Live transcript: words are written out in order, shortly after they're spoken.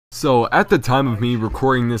So at the time of me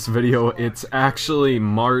recording this video, it's actually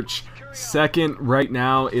March 2nd. Right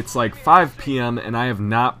now it's like 5 p.m. and I have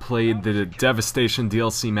not played the Devastation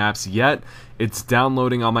DLC maps yet. It's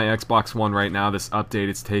downloading on my Xbox One right now. This update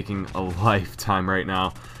is taking a lifetime right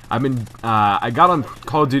now. I got on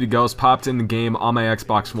Call of Duty Ghosts, popped in the game on my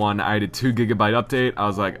Xbox One. I had a 2 GB update. I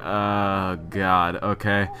was like, god,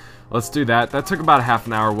 okay, let's do that. That took about half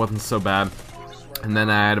an hour, wasn't so bad. And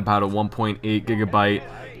then I had about a 1.8 GB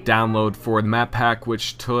download for the map pack,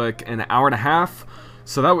 which took an hour and a half.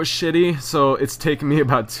 So that was shitty. So it's taken me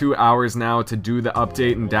about 2 hours now to do the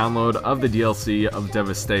update and download of the DLC of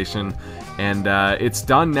Devastation. And it's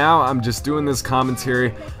done now. I'm just doing this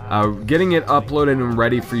commentary, getting it uploaded and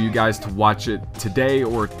ready for you guys to watch it today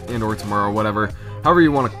or tomorrow, whatever, however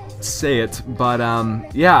you want to say it. But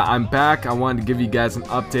yeah, I'm back. I wanted to give you guys an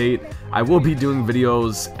update. I will be doing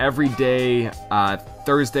videos every day,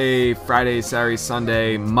 Thursday, Friday, Saturday,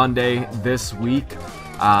 Sunday, Monday this week.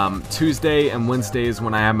 Tuesday and Wednesdays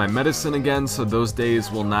when I have my medicine again, so those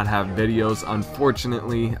days will not have videos,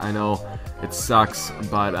 unfortunately. I know it sucks,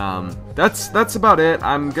 but that's about it.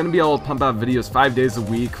 I'm gonna be able to pump out videos 5 days a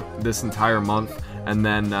week this entire month, and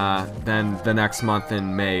then the next month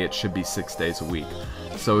in May it should be 6 days a week.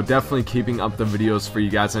 So definitely keeping up the videos for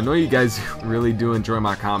you guys. I know you guys really do enjoy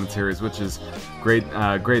my commentaries, which is great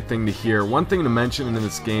thing to hear. One thing to mention in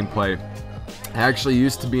this gameplay, I actually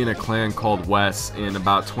used to be in a clan called Wes in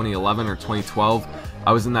about 2011 or 2012.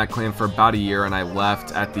 I was in that clan for about a year and I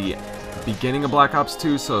left at the beginning of Black Ops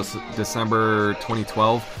 2, so December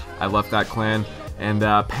 2012 I left that clan. And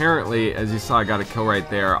apparently, as you saw, I got a kill right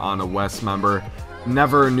there on a Wes member.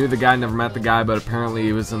 Never knew the guy, never met the guy, but apparently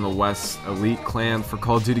he was in the West Elite clan for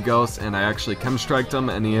Call of Duty Ghosts, and I actually KEM striked him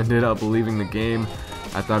and he ended up leaving the game.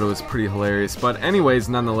 I thought it was pretty hilarious. But anyways,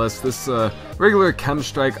 nonetheless, this regular KEM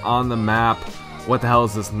strike on the map. What the hell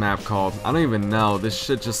is this map called? I don't even know. This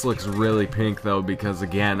shit just looks really pink though, because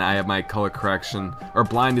again, I have my color correction or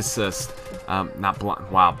blind assist. Not blind.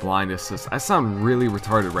 Wow, blind assist. I sound really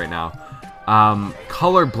retarded right now.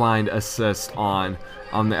 Color blind assist on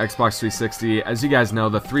the Xbox 360. As you guys know,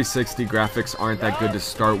 the 360 graphics aren't that good to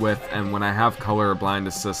start with, and when I have color blind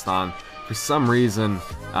assist on, for some reason,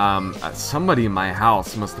 somebody in my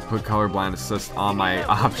house must have put colorblind assist on my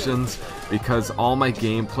options, because all my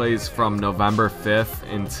gameplays from November 5th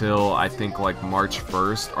until I think like March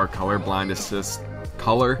 1st are colorblind assist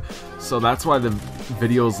color. So that's why the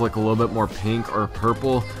videos look a little bit more pink or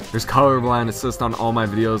purple. There's colorblind assist on all my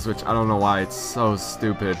videos, which I don't know why. It's so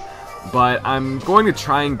stupid. But I'm going to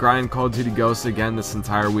try and grind Call of Duty Ghosts again this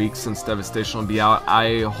entire week since Devastation will be out.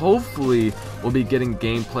 I hopefully will be getting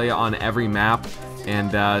gameplay on every map,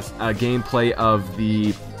 and a gameplay of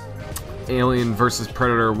the Alien versus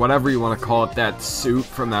Predator, whatever you want to call it, that suit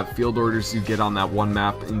from that field orders you get on that one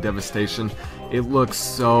map in Devastation. It looks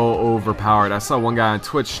so overpowered. I saw one guy on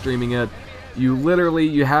Twitch streaming it.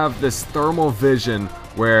 You have this thermal vision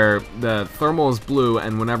where the thermal is blue,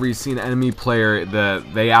 and whenever you see an enemy player,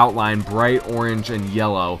 they outline bright orange and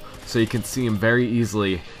yellow, so you can see them very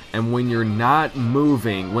easily. And when you're not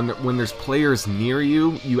moving, when there's players near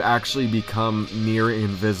you, you actually become near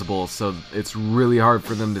invisible, so it's really hard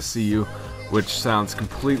for them to see you, which sounds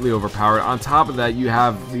completely overpowered. On top of that, you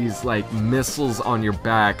have these like missiles on your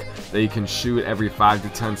back that you can shoot every 5 to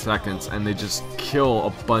 10 seconds, and they just kill a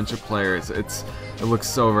bunch of players. It looks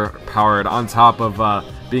so overpowered, on top of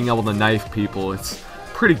being able to knife people. It's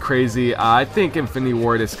pretty crazy. I think Infinity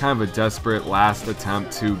Ward is kind of a desperate last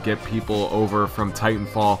attempt to get people over from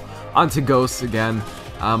Titanfall onto Ghosts again.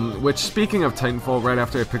 Which, speaking of Titanfall, right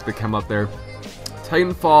after I picked the KEM up there,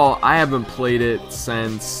 Titanfall, I haven't played it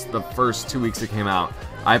since the first 2 weeks it came out.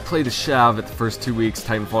 I played the shit out of it the first 2 weeks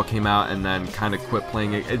Titanfall came out, and then kind of quit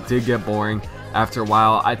playing it. It did get boring after a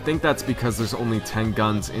while. I think that's because there's only 10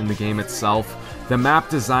 guns in the game itself. The map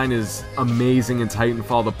design is amazing in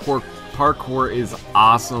Titanfall. The parkour is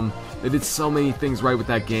awesome. They did so many things right with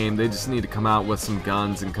that game. They just need to come out with some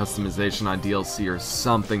guns and customization on DLC or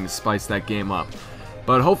something to spice that game up.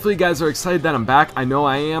 But hopefully you guys are excited that I'm back. I know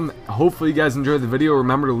I am. Hopefully you guys enjoyed the video.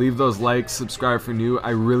 Remember to leave those likes, subscribe for new. I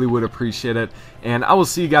really would appreciate it. And I will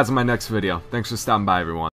see you guys in my next video. Thanks for stopping by, everyone.